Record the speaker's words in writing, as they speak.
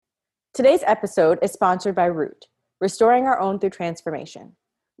Today's episode is sponsored by Root, Restoring Our Own Through Transformation.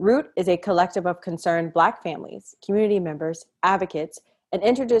 Root is a collective of concerned Black families, community members, advocates, and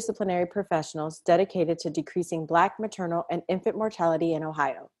interdisciplinary professionals dedicated to decreasing Black maternal and infant mortality in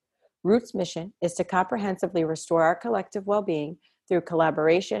Ohio. Root's mission is to comprehensively restore our collective well-being through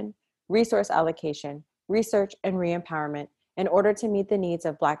collaboration, resource allocation, research, and re-empowerment in order to meet the needs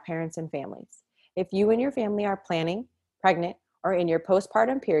of Black parents and families. If you and your family are planning, pregnant, or in your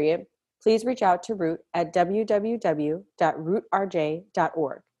postpartum period, please reach out to Root at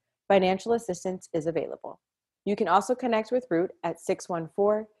www.rootrj.org. Financial assistance is available. You can also connect with Root at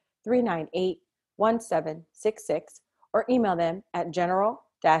 614-398-1766 or email them at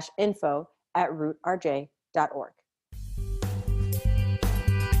general-info@rootrj.org.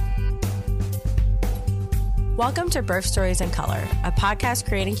 Welcome to Birth Stories in Color, a podcast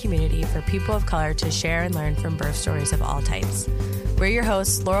creating community for people of color to share and learn from birth stories of all types. We're your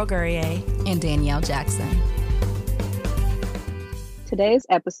hosts, Laurel Gurrier and Danielle Jackson. Today's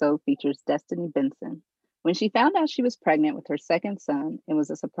episode features Destiny Benson. When she found out she was pregnant with her second son, it was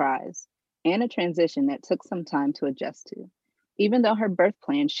a surprise and a transition that took some time to adjust to. Even though her birth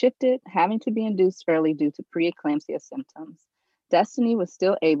plan shifted, having to be induced early due to preeclampsia symptoms, Destiny was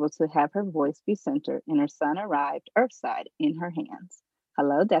still able to have her voice be centered, and her son arrived earthside in her hands.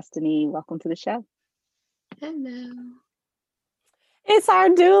 Hello, Destiny. Welcome to the show. Hello. It's our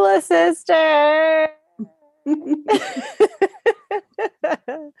doula sister.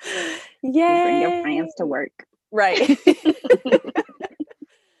 Yay. Bring your friends to work. Right.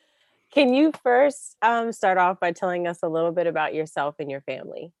 Can you first start off by telling us a little bit about yourself and your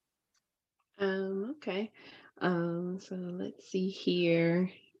family? Okay. So let's see here.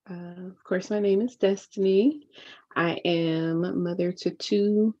 Of course, my name is Destiny. I am mother to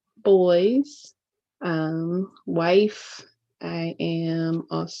two boys, wife. I am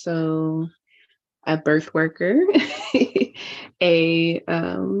also a birth worker, a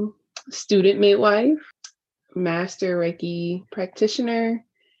student midwife, master Reiki practitioner,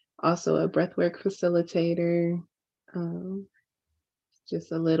 also a breathwork facilitator.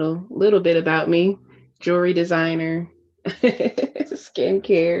 Just a little bit about me. Jewelry designer,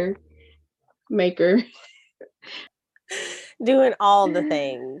 skincare maker. Doing all the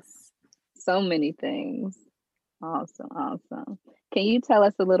things. So many things. Awesome. Can you tell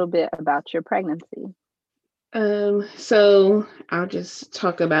us a little bit about your pregnancy? So I'll just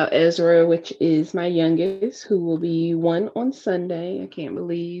talk about Ezra, which is my youngest, who will be 1 on Sunday. I can't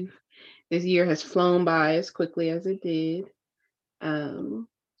believe this year has flown by as quickly as it did.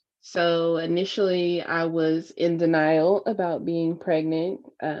 So initially I was in denial about being pregnant.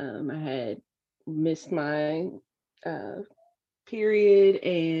 I had missed my period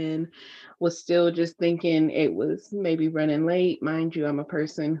and was still just thinking it was maybe running late. Mind you, I'm a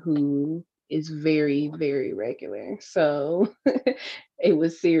person who is very, very regular. So it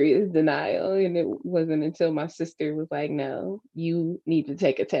was serious denial. And it wasn't until my sister was like, no, you need to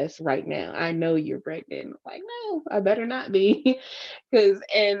take a test right now. I know you're pregnant. I'm like, no, I better not be.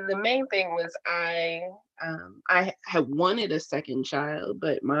 And the main thing was I had wanted a second child,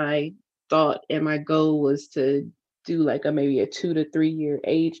 but my thought and my goal was to do like maybe a 2 to 3 year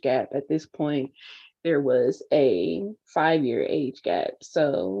age gap. At this point, there was a 5-year age gap.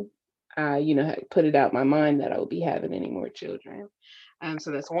 So I, had put it out my mind that I would be having any more children.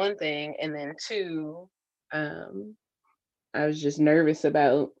 So that's one thing. And then two, I was just nervous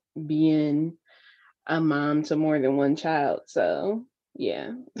about being a mom to more than one child. So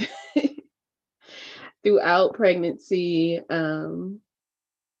yeah. Throughout pregnancy,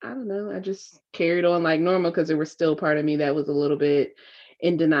 I don't know. I just carried on like normal because there was still part of me that was a little bit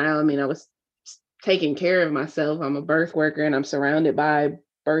in denial. I mean, I was taking care of myself. I'm a birth worker and I'm surrounded by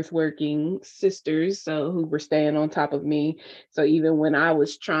birth working sisters, so who were staying on top of me. So even when I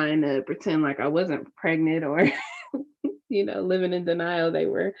was trying to pretend like I wasn't pregnant or, living in denial, they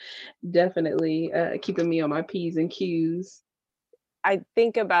were definitely keeping me on my P's and Q's. I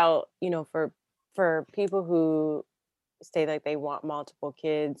think about, for people who say like they want multiple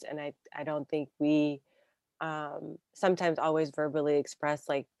kids, and I don't think we sometimes always verbally express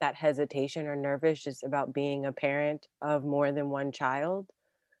like that hesitation or nervous just about being a parent of more than one child,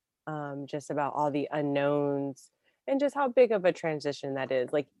 just about all the unknowns and just how big of a transition that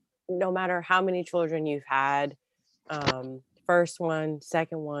is. Like no matter how many children you've had, first one,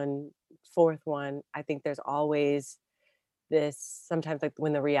 second one, fourth one, I think there's always this sometimes like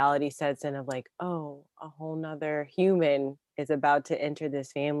when the reality sets in of like, oh, a whole nother human is about to enter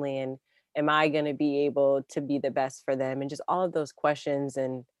this family, and am I going to be able to be the best for them? And just all of those questions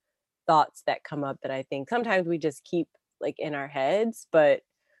and thoughts that come up that I think sometimes we just keep like in our heads, but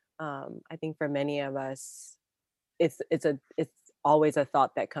I think for many of us, it's always a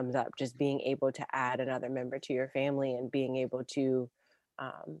thought that comes up, just being able to add another member to your family and being able to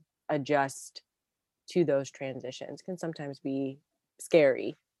um, adjust to those transitions can sometimes be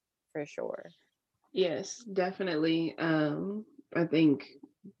scary, for sure. Yes, definitely. I think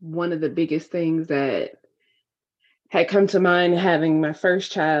one of the biggest things that had come to mind having my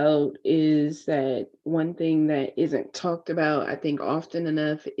first child is that one thing that isn't talked about, I think, often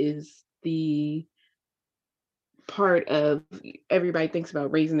enough is the part of everybody thinks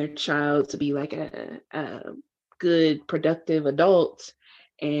about raising their child to be like a good, productive adult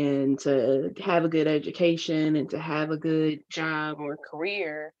and to have a good education and to have a good job or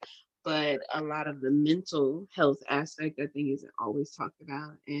career. But a lot of the mental health aspect, I think, isn't always talked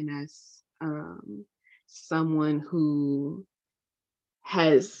about. And as someone who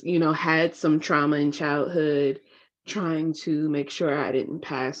has, had some trauma in childhood, trying to make sure I didn't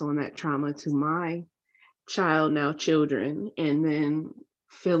pass on that trauma to my child, now children, and then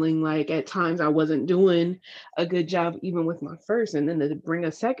feeling like at times I wasn't doing a good job even with my first, and then to bring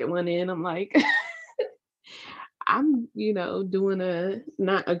a second one in, I'm like, I'm, doing a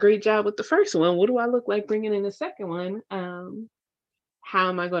not a great job with the first one. What do I look like bringing in a second one? How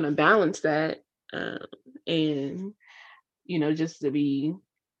am I going to balance that? And just to be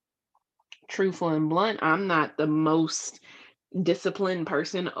truthful and blunt, I'm not the most disciplined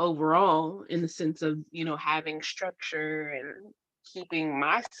person overall in the sense of, having structure and keeping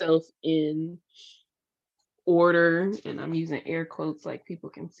myself in order. And I'm using air quotes like people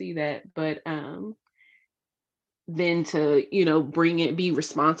can see that. But then to, be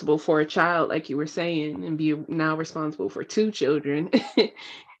responsible for a child, like you were saying, and be now responsible for two children.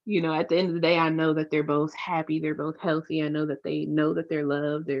 At the end of the day, I know that they're both happy, they're both healthy. I know that they're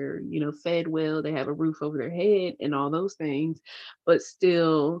loved, they're, fed well, they have a roof over their head and all those things. But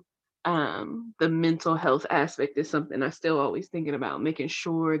still, the mental health aspect is something I still always thinking about, making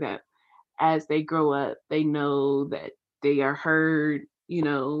sure that as they grow up, they know that they are heard,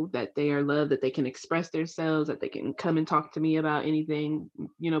 that they are loved, that they can express themselves, that they can come and talk to me about anything,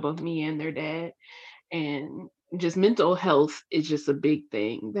 both me and their dad. And just mental health is just a big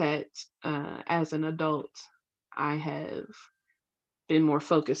thing that as an adult, I have been more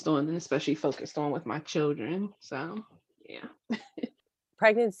focused on, and especially focused on with my children. So, yeah.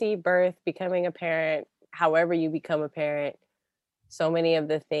 Pregnancy, birth, becoming a parent, however you become a parent, so many of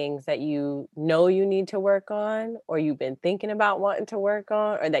the things that you need to work on, or you've been thinking about wanting to work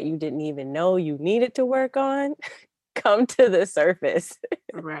on, or that you didn't even know you needed to work on, come to the surface.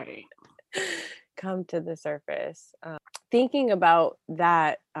 Right. Come to the surface. Thinking about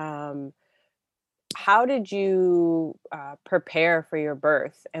that, how did you prepare for your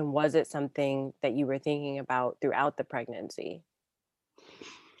birth? And was it something that you were thinking about throughout the pregnancy?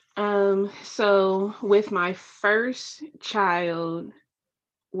 So with my first child,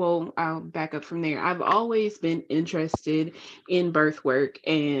 well, I'll back up from there. I've always been interested in birth work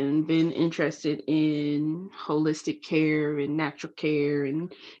and been interested in holistic care and natural care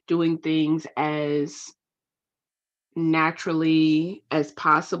and doing things as naturally as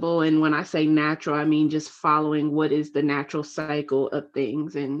possible. And when I say natural, I mean just following what is the natural cycle of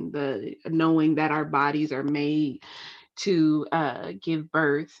things and the knowing that our bodies are made to give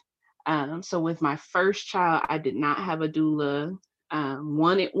birth. So with my first child, I did not have a doula.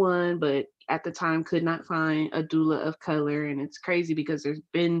 Wanted one, but at the time could not find a doula of color. And it's crazy because there's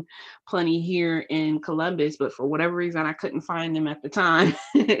been plenty here in Columbus, but for whatever reason, I couldn't find them at the time.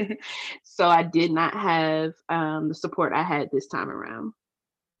 So I did not have the support I had this time around.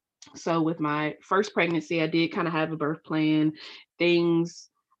 So with my first pregnancy, I did kind of have a birth plan. Things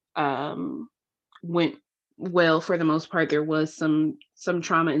um, went well for the most part. There was some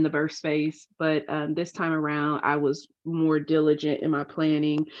trauma in the birth space, but this time around, I was more diligent in my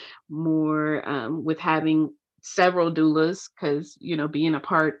planning, more with having several doulas, because being a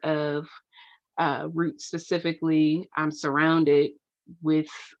part of Root specifically, I'm surrounded with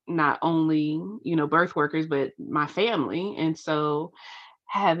not only birth workers but my family, and so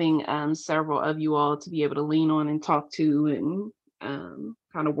having several of you all to be able to lean on and talk to and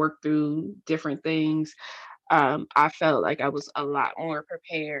kind of work through different things, I felt like I was a lot more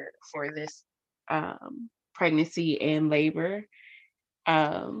prepared for this pregnancy and labor.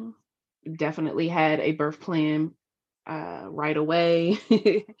 Um, Definitely had a birth plan right away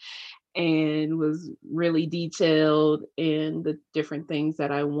and was really detailed in the different things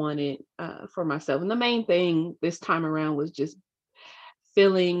that I wanted for myself. And the main thing this time around was just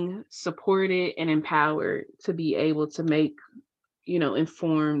feeling supported and empowered to be able to make,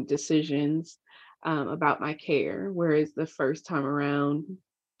 informed decisions about my care. Whereas the first time around,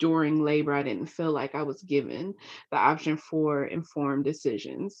 during labor, I didn't feel like I was given the option for informed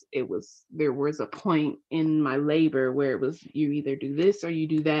decisions. There was a point in my labor where it was, you either do this or you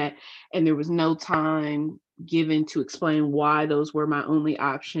do that. And there was no time given to explain why those were my only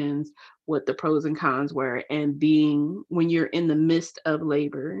options, what the pros and cons were. And being, when you're in the midst of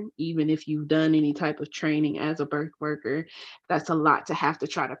labor, even if you've done any type of training as a birth worker, that's a lot to have to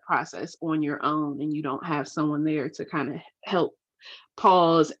try to process on your own. And you don't have someone there to kind of help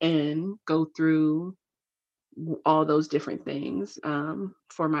pause and go through all those different things.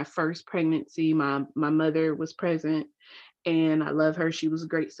 For my first pregnancy, my mother was present, and I love her. She was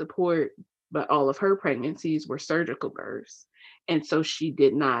great support, but all of her pregnancies were surgical births. And so she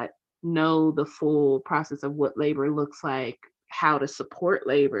did not know the full process of what labor looks like, how to support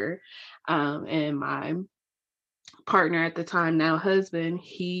labor. And my partner at the time, now husband,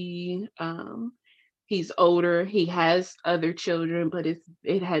 he's older. He has other children, but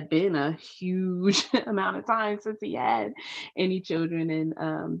it had been a huge amount of time since he had any children.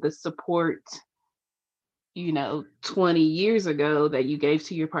 And the support, 20 years ago that you gave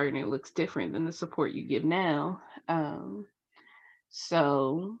to your partner looks different than the support you give now.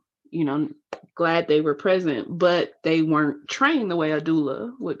 So, glad they were present, but they weren't trained the way a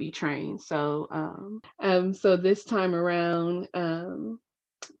doula would be trained. So this time around,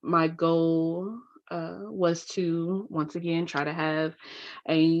 my goal was to once again try to have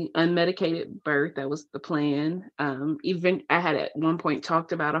a unmedicated birth. That was the plan. Even I had at one point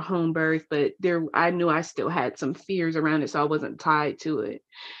talked about a home birth, but I knew I still had some fears around it, so I wasn't tied to it.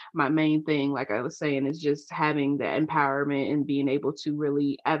 My main thing, like I was saying, is just having the empowerment and being able to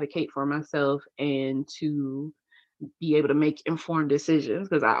really advocate for myself and to be able to make informed decisions,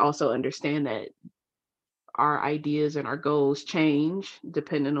 because I also understand that our ideas and our goals change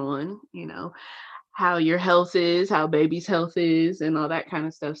depending on, how your health is, how baby's health is, and all that kind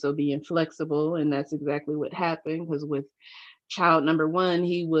of stuff. So being flexible. And that's exactly what happened, because with child number one,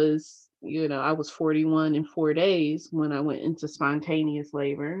 he was, I was 41 in 4 days when I went into spontaneous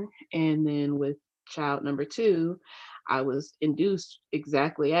labor. And then with child number two, I was induced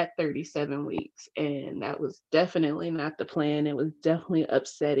exactly at 37 weeks. And that was definitely not the plan. It was definitely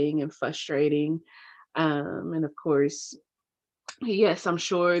upsetting and frustrating. And of course, yes, I'm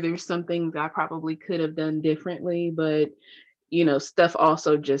sure there's some things I probably could have done differently, but stuff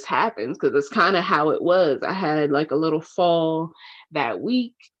also just happens, because it's kind of how it was. I had like a little fall that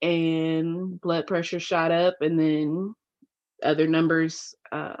week and blood pressure shot up, and then other numbers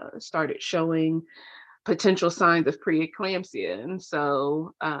started showing potential signs of preeclampsia. And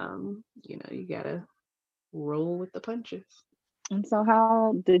so, you gotta roll with the punches. And so,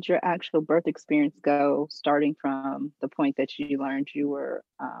 how did your actual birth experience go, starting from the point that you learned you were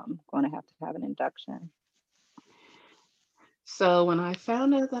going to have an induction? So when I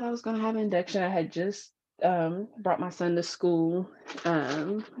found out that I was going to have an induction, I had just brought my son to school,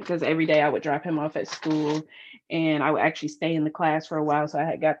 because every day I would drop him off at school, and I would actually stay in the class for a while. So I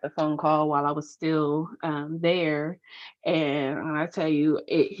had got the phone call while I was still there. And when I tell you,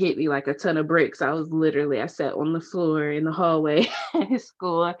 it hit me like a ton of bricks. I sat on the floor in the hallway at his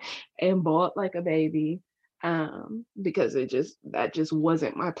school and bawled like a baby, because that just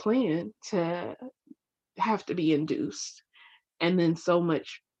wasn't my plan, to have to be induced. And then so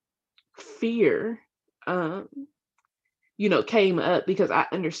much fear came up, because I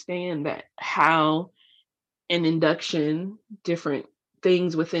understand that how an induction, different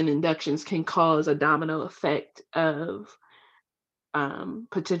things within inductions can cause a domino effect of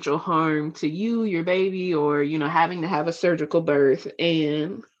potential harm to you, your baby, or having to have a surgical birth.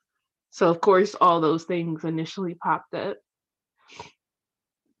 And so of course all those things initially popped up.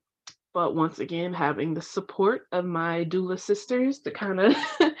 But once again, having the support of my doula sisters to kind of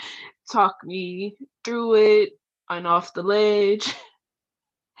talk me through it and off the ledge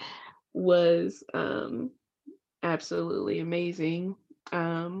was absolutely amazing.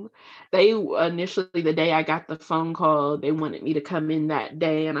 They initially, the day I got the phone call, they wanted me to come in that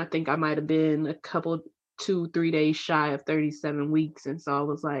day. And I think I might have been a couple, 2-3 days shy of 37 weeks. And so I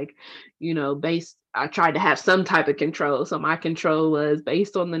was like, I tried to have some type of control. So my control was,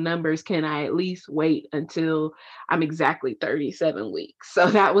 based on the numbers, can I at least wait until I'm exactly 37 weeks? So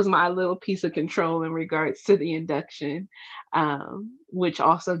that was my little piece of control in regards to the induction, which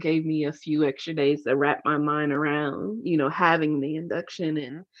also gave me a few extra days to wrap my mind around, having the induction,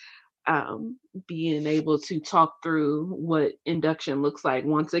 and being able to talk through what induction looks like.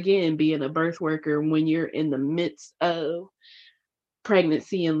 Once again, being a birth worker, when you're in the midst of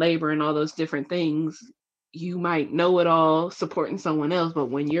pregnancy and labor and all those different things, you might know it all supporting someone else,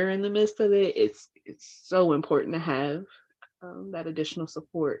 but when you're in the midst of it, it's so important to have that additional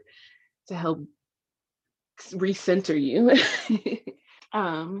support to help recenter you.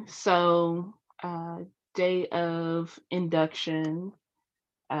 So day of induction,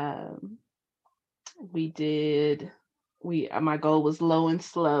 um, we did we my goal was low and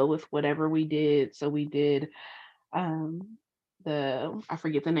slow with whatever we did. So we did um I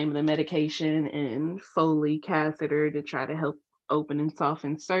forget the name of the medication and Foley catheter to try to help open and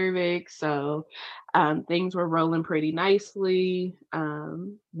soften cervix. So things were rolling pretty nicely.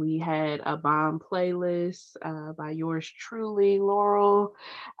 We had a bomb playlist by yours truly, Laurel.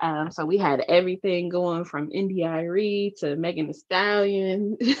 So we had everything going from Indie Irie to Megan Thee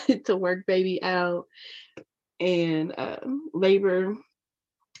Stallion to Work Baby Out. And labor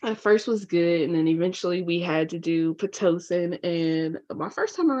at first was good, and then eventually we had to do Pitocin. And my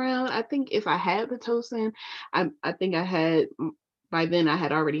first time around, I think if I had Pitocin, I think I had by then I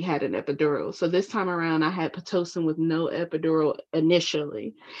had already had an epidural. So this time around, I had Pitocin with no epidural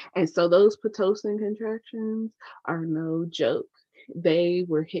initially, and so those Pitocin contractions are no joke. They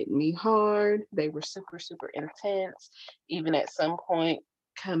were hitting me hard. They were super super intense. Even at some point,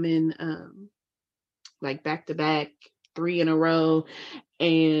 coming like back to back, 3 in a row.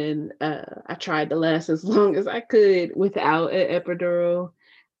 And I tried to last as long as I could without an epidural.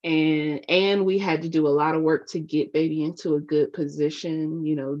 And we had to do a lot of work to get baby into a good position,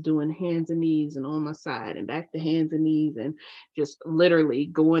 doing hands and knees and on my side and back to hands and knees and just literally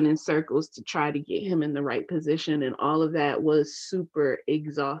going in circles to try to get him in the right position. And all of that was super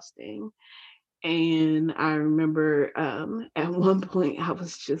exhausting. And I remember at one point I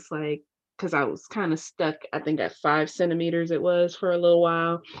was just like, because I was kind of stuck, I think at 5 centimeters it was for a little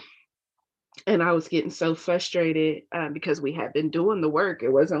while. And I was getting so frustrated because we had been doing the work. It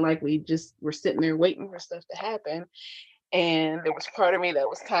wasn't like we just were sitting there waiting for stuff to happen. And there was part of me that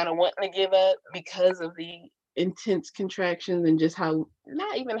was kind of wanting to give up because of the intense contractions and just how,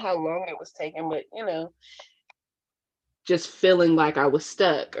 not even how long it was taking, but, just feeling like I was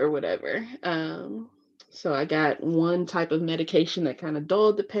stuck or whatever. So I got one type of medication that kind of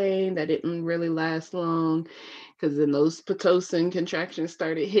dulled the pain that didn't really last long, because then those Pitocin contractions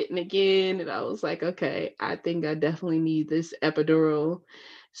started hitting again. And I was like, okay, I think I definitely need this epidural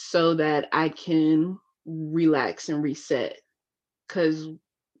so that I can relax and reset, because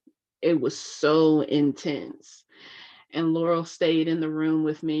it was so intense. And Laurel stayed in the room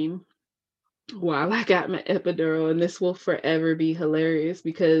with me while I got my epidural, and this will forever be hilarious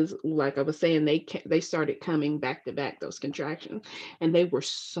because, like I was saying, they started coming back to back, those contractions, and they were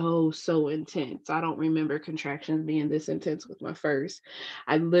so intense. I don't remember contractions being this intense with my first.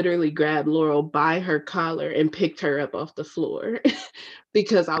 I literally grabbed Laurel by her collar and picked her up off the floor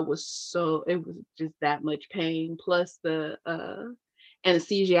because it was just that much pain. Plus the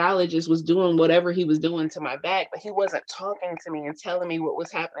anesthesiologist was doing whatever he was doing to my back, but he wasn't talking to me and telling me what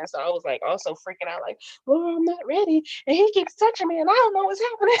was happening. So I was like also freaking out, like, "Well, I'm not ready," and he keeps touching me, and I don't know what's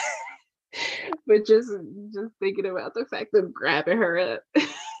happening. But just thinking about the fact of grabbing her up,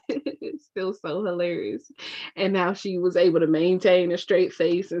 it's still so hilarious. And now she was able to maintain a straight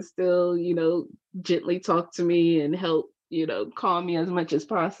face and still, gently talk to me and help, calm me as much as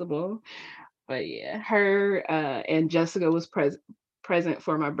possible. But yeah, her and Jessica was present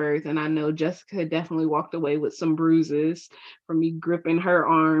for my birth, and I know Jessica definitely walked away with some bruises from me gripping her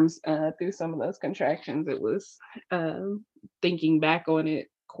arms through some of those contractions. It was, thinking back on it,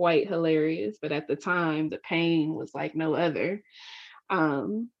 quite hilarious, but at the time the pain was like no other.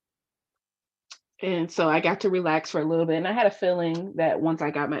 um, and so I got to relax for a little bit, and I had a feeling that once I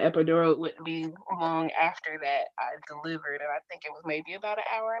got my epidural, it wouldn't be long after that I delivered, and I think it was maybe about an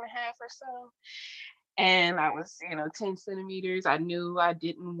hour and a half or so. And I was, 10 centimeters. I knew I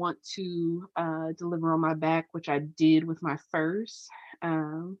didn't want to deliver on my back, which I did with my first,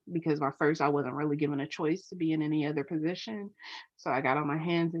 because my first, I wasn't really given a choice to be in any other position. So I got on my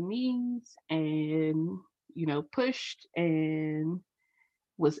hands and knees and, pushed and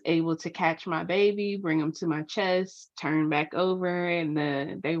was able to catch my baby, bring him to my chest, turn back over,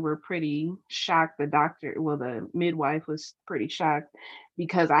 and they were pretty shocked. The midwife was pretty shocked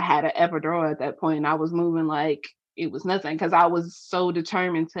because I had an epidural at that point. And I was moving like it was nothing because I was so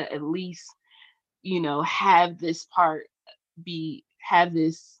determined to at least, have this part have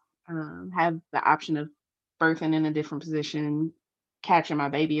this, have the option of birthing in a different position, catching my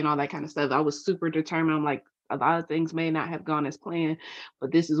baby and all that kind of stuff. I was super determined. I'm like, a lot of things may not have gone as planned,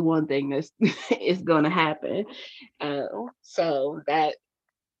 but this is one thing that's is going to happen. So that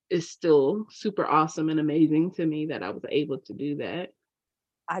is still super awesome and amazing to me that I was able to do that.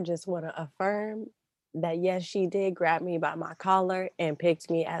 I just want to affirm that yes, she did grab me by my collar and picked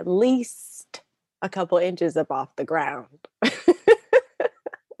me at least a couple inches up off the ground.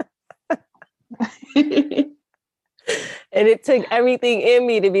 And it took everything in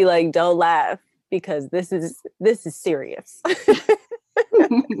me to be like, don't laugh, because this is serious.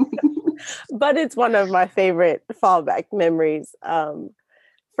 But it's one of my favorite fallback memories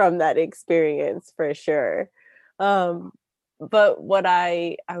from that experience, for sure. But what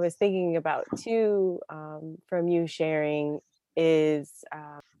I was thinking about too, from you sharing, is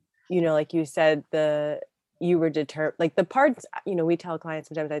like you said, you were determined, like the parts, we tell clients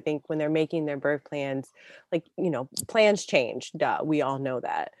sometimes, I think, when they're making their birth plans, like, plans change, duh, we all know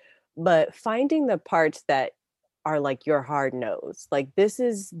that. But finding the parts that are like your hard nose, like this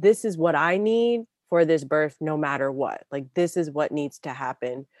is what I need for this birth, no matter what, like this is what needs to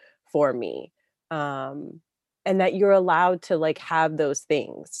happen for me. And that you're allowed to like have those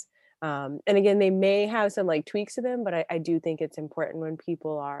things. And again, they may have some like tweaks to them, but I do think it's important when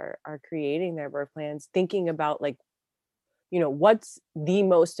people are creating their birth plans, thinking about like, what's the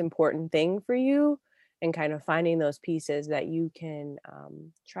most important thing for you, and kind of finding those pieces that you can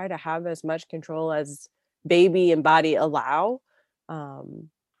try to have as much control as baby and body allow. I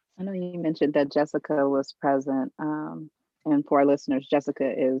know you mentioned that Jessica was present. And for our listeners,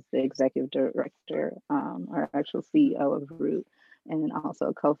 Jessica is the executive director, or actual CEO of Root, and also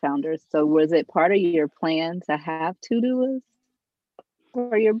a co-founder. So was it part of your plan to have two doulas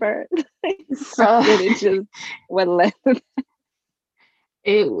for your birth? So Did it just what led to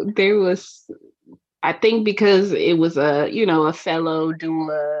there was, I think, because it was a fellow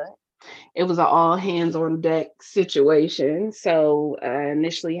doula, it was an all hands on deck situation. So I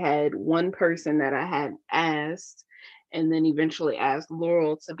initially had one person that I had asked, and then eventually asked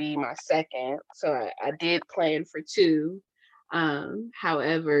Laurel to be my second. So I did plan for two.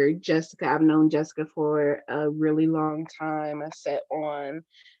 However, Jessica, I've known Jessica for a really long time. I sat on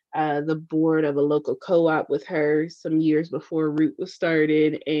the board of a local co-op with her some years before Root was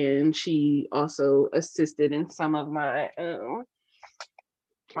started, and she also assisted in some of my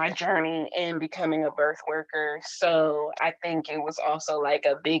journey in becoming a birth worker. So I think it was also like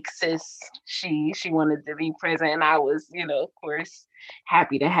a big sis. She wanted to be present, and I was, of course,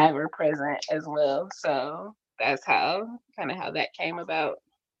 happy to have her present as well. So that's how that came about.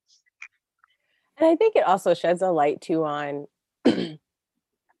 And I think it also sheds a light too on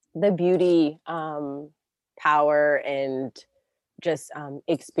the beauty, power, and just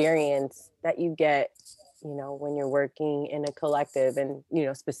experience that you get, when you're working in a collective, and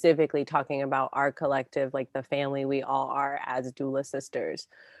specifically talking about our collective, like the family we all are as doula sisters.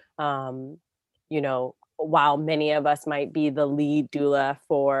 While many of us might be the lead doula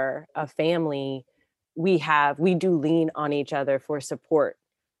for a family, we do lean on each other for support.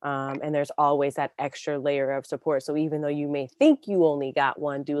 And there's always that extra layer of support. So even though you may think you only got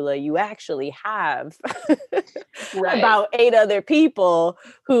one doula, you actually have Right. about 8 other people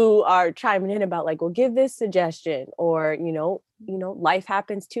who are chiming in about like, well, give this suggestion, or, life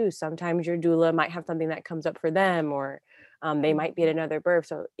happens too. Sometimes your doula might have something that comes up for them, or they might be at another birth.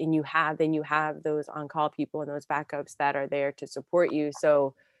 So, and you have those on-call people and those backups that are there to support you.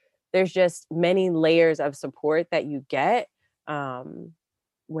 So there's just many layers of support that you get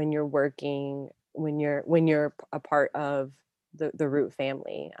when you're working, when you're a part of the Root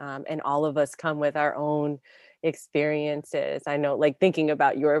family. And all of us come with our own experiences. I know, like thinking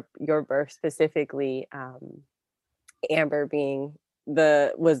about your birth specifically, Amber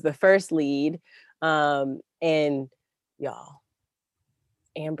was the first lead. And y'all,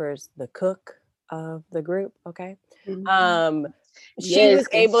 Amber's the cook of the group. Okay. Mm-hmm. She was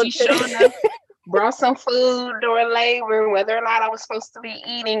able to brought some food during labor. Whether or not I was supposed to be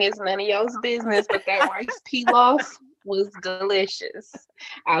eating is none of y'all's business, but that rice pilaf was delicious.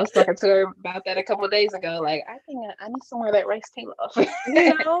 I was talking to her about that a couple of days ago. Like, I think I need some more of that rice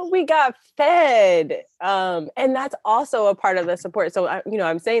pilaf. We got fed. And that's also a part of the support. So,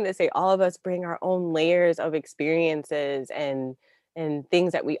 I'm saying to say all of us bring our own layers of experiences and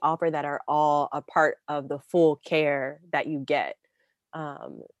things that we offer that are all a part of the full care that you get.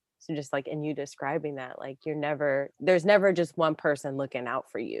 So just like in you describing that, like there's never just one person looking out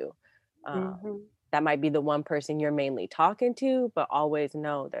for you. That might be the one person you're mainly talking to, but always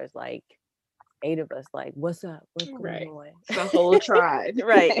know there's like 8 of us, like, what's up? What's going on? It's a whole tribe.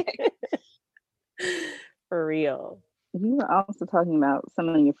 Right. For real. You were also talking about some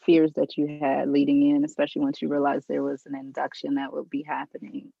of your fears that you had leading in, especially once you realized there was an induction that would be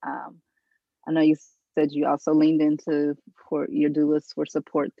happening. I know you said you also leaned into for your doulas for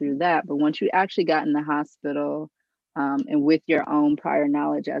support through that, but once you actually got in the hospital, and with your own prior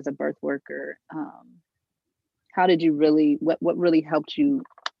knowledge as a birth worker, how did you what really helped you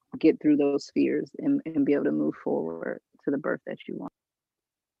get through those fears and be able to move forward to the birth that you want?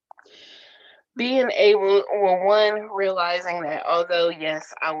 Being able, well, one, realizing that although,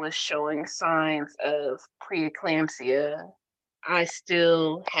 yes, I was showing signs of preeclampsia, I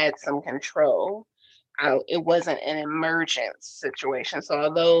still had some control. It wasn't an emergent situation. So,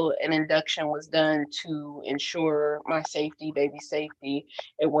 although an induction was done to ensure my safety, baby safety,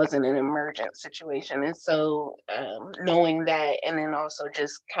 it wasn't an emergent situation. And so, knowing that, and then also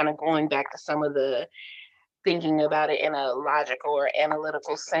just kind of going back to some of the thinking about it in a logical or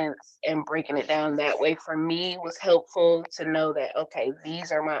analytical sense and breaking it down that way for me was helpful to know that, okay,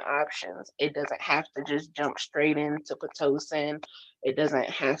 these are my options. It doesn't have to just jump straight into Pitocin. It doesn't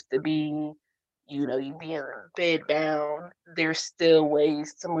have to be, you being bed bound. There's still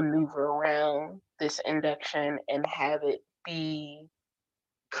ways to maneuver around this induction and have it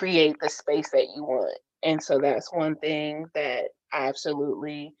create the space that you want. And so that's one thing that I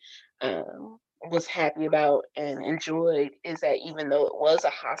absolutely was happy about and enjoyed, is that even though it was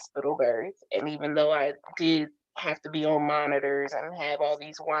a hospital birth, and even though I did have to be on monitors and have all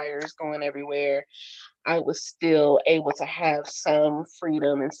these wires going everywhere, I was still able to have some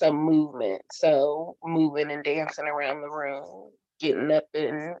freedom and some movement. So moving and dancing around the room, getting up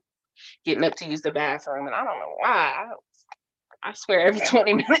to use the bathroom. And I don't know why. I swear every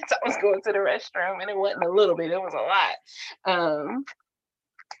 20 minutes I was going to the restroom, and it wasn't a little bit, it was a lot.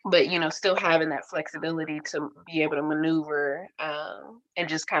 But still having that flexibility to be able to maneuver, and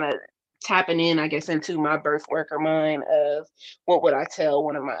just kind of tapping in, I guess, into my birth worker mind of what would I tell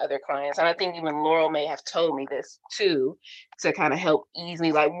one of my other clients. And I think even Laurel may have told me this too, to kind of help ease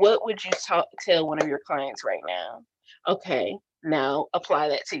me. Like, what would you tell one of your clients right now? Okay, now apply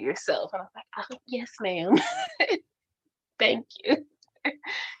that to yourself. And I was like, oh, yes, ma'am. Thank you.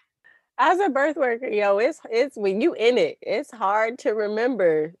 As a birth worker, it's when you in it, it's hard to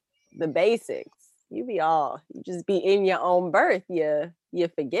remember the basics. You just be in your own birth, you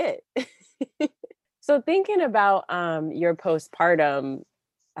forget. So thinking about your postpartum,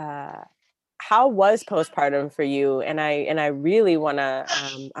 how was postpartum for you? And I really want to,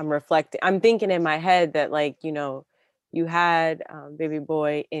 I'm thinking in my head that, like, you had baby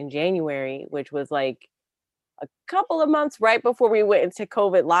boy in January, which was like a couple of months right before we went into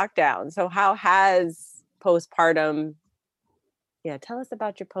COVID lockdown. So how has postpartum, tell us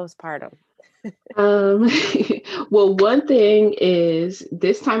about your postpartum. Well, one thing is,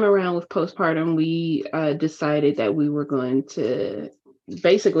 this time around with postpartum, we decided that we were going to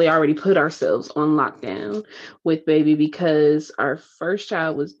basically already put ourselves on lockdown with baby, because our first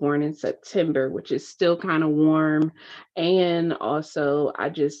child was born in September, which is still kind of warm. And also I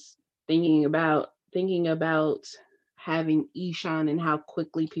just thinking about having Ishan and how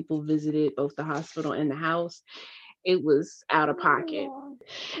quickly people visited both the hospital and the house, it was out of pocket.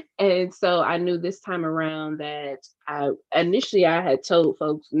 And so I knew this time around that I had told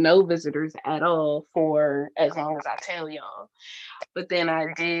folks no visitors at all for as long as I tell y'all. But then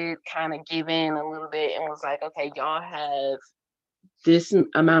I did kind of give in a little bit and was like, okay, y'all have this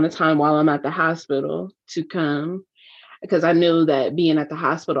amount of time while I'm at the hospital to come, because I knew that being at the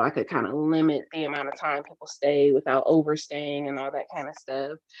hospital, I could kind of limit the amount of time people stay without overstaying and all that kind of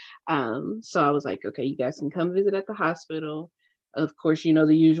stuff. So I was like, okay, you guys can come visit at the hospital. Of course, the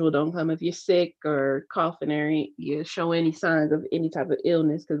usual, don't come if you're sick or coughing or you show any signs of any type of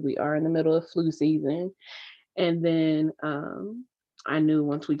illness, because we are in the middle of flu season. And then I knew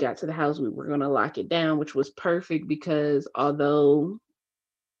once we got to the house, we were going to lock it down, which was perfect, because although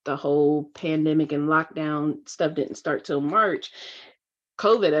the whole pandemic and lockdown stuff didn't start till March,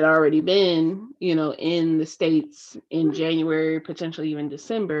 COVID had already been, in the States in January, potentially even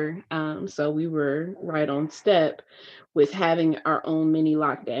December. So we were right on step with having our own mini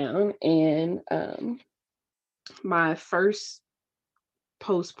lockdown. And my first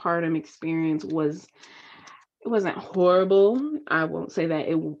postpartum experience it wasn't horrible. I won't say that.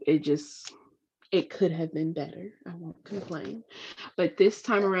 It could have been better. I won't complain. But this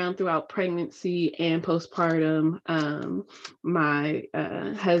time around, throughout pregnancy and postpartum, my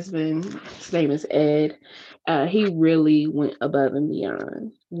husband, his name is Ed, he really went above and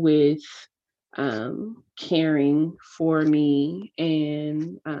beyond with caring for me.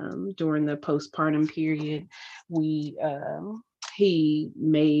 And during the postpartum period, he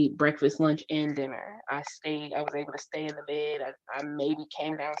made breakfast, lunch, and dinner. I was able to stay in the bed. I maybe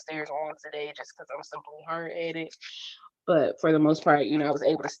came downstairs once a day just because I'm simply hard-headed. But for the most part, I was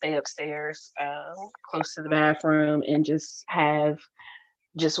able to stay upstairs, close to the bathroom, and just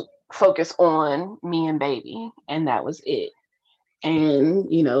focus on me and baby. And that was it. And,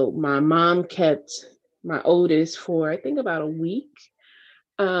 my mom kept my oldest for, I think, about a week.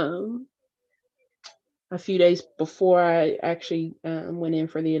 um, a few days before I actually went in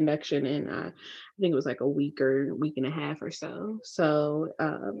for the induction, and I think it was like a week and a half or so. So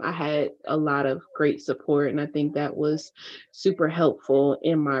I had a lot of great support, and I think that was super helpful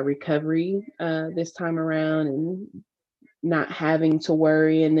in my recovery this time around, and not having to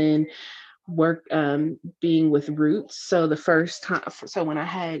worry. And then work being with Roots. So the first time, so when I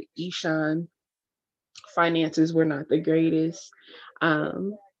had Ishan, finances were not the greatest.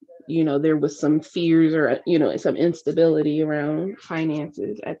 Um, there was some fears or, some instability around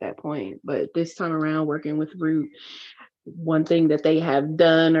finances at that point. But this time around, working with Root, one thing that they have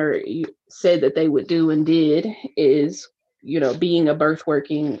done or said that they would do and did is, being a birth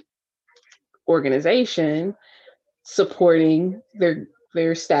working organization, supporting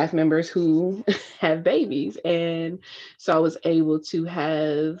their staff members who have babies. And so I was able to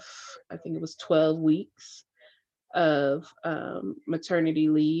have, I think it was 12 weeks of maternity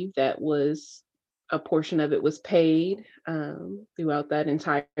leave. That was, a portion of it was paid throughout that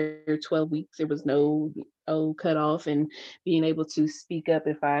entire 12 weeks. There was no cutoff, and being able to speak up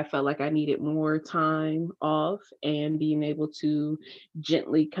if I felt like I needed more time off, and being able to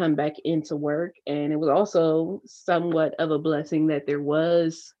gently come back into work. And it was also somewhat of a blessing that there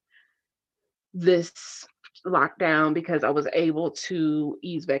was this lockdown, because I was able to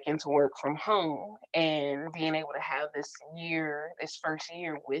ease back into work from home, and being able to have this first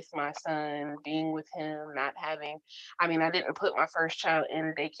year with my son, being with him, not having, I mean, I didn't put my first child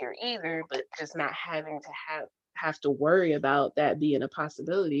in daycare either, but just not having to have to worry about that being a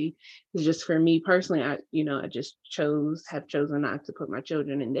possibility. It's just, for me personally, I just have chosen not to put my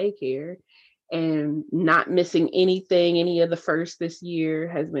children in daycare. And not missing any of the first this year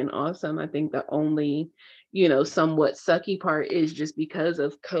has been awesome. I think the only, somewhat sucky part is just because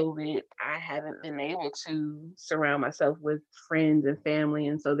of COVID, I haven't been able to surround myself with friends and family.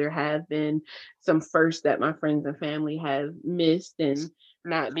 And so there have been some firsts that my friends and family have missed, and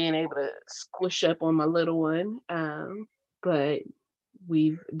not being able to squish up on my little one. But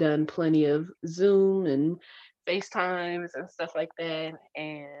we've done plenty of Zoom and FaceTimes and stuff like that.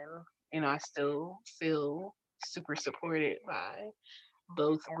 And I still feel super supported by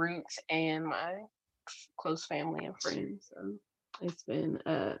both Roots and my close family and friends. So it's been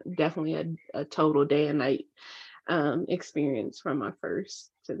definitely a total day and night experience from my first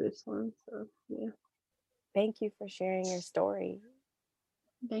to this one. So yeah. Thank you for sharing your story.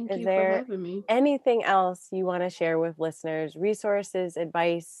 Thank Is you for there having me. anything else you want to share with listeners? Resources,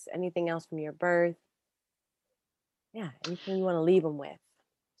 advice, anything else from your birth? Yeah, anything you want to leave them with?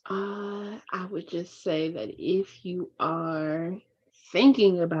 I would just say that if you are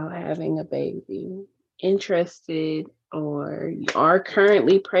thinking about having a baby, interested, or you are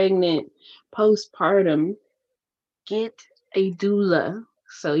currently pregnant, postpartum, get a doula.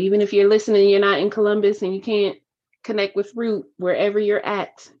 So even if you're listening, you're not in Columbus and you can't connect with Root, wherever you're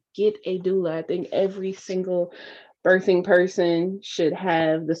at, get a doula. I think every single birthing person should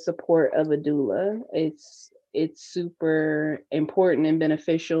have the support of a doula. It's super important and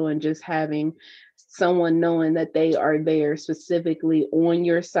beneficial, and just having someone knowing that they are there specifically on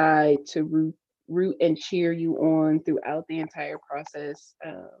your side to root and cheer you on throughout the entire process,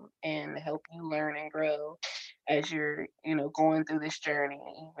 and help you learn and grow as you're going through this journey.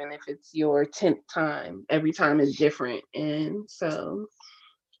 Even if it's your 10th time, every time is different. And so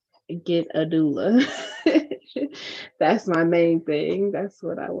get a doula. That's my main thing. That's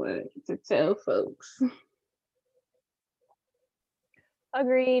what I want to tell folks.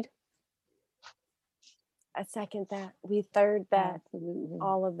 Agreed. I second that. We third that. Absolutely.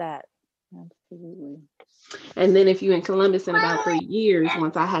 All of that. Absolutely. And then if you in Columbus in about 3 years,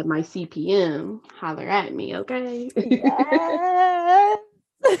 once I have my CPM, holler at me, okay? Yes.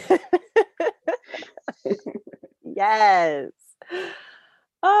 Yes.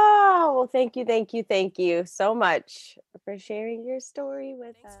 Oh, well, thank you so much for sharing your story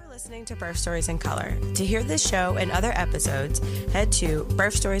with us. Thanks for listening to Birth Stories in Color. To hear this show and other episodes, head to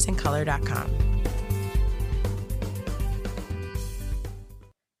birthstoriesincolor.com.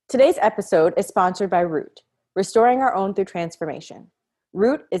 Today's episode is sponsored by Root, Restoring Our Own Through Transformation.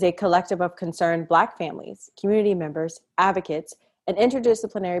 Root is a collective of concerned Black families, community members, advocates, and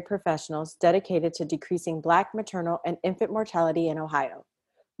interdisciplinary professionals dedicated to decreasing Black maternal and infant mortality in Ohio.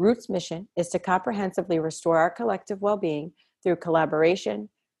 Root's mission is to comprehensively restore our collective well-being through collaboration,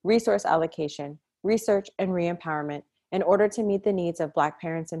 resource allocation, research, and re-empowerment in order to meet the needs of Black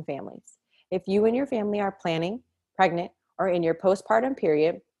parents and families. If you and your family are planning, pregnant, or in your postpartum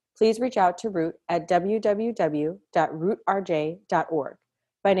period, please reach out to Root at www.rootrj.org.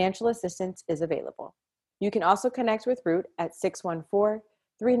 Financial assistance is available. You can also connect with Root at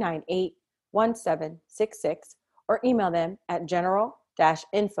 398-1766 or email them at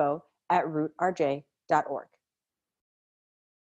general-info@rootrj.org.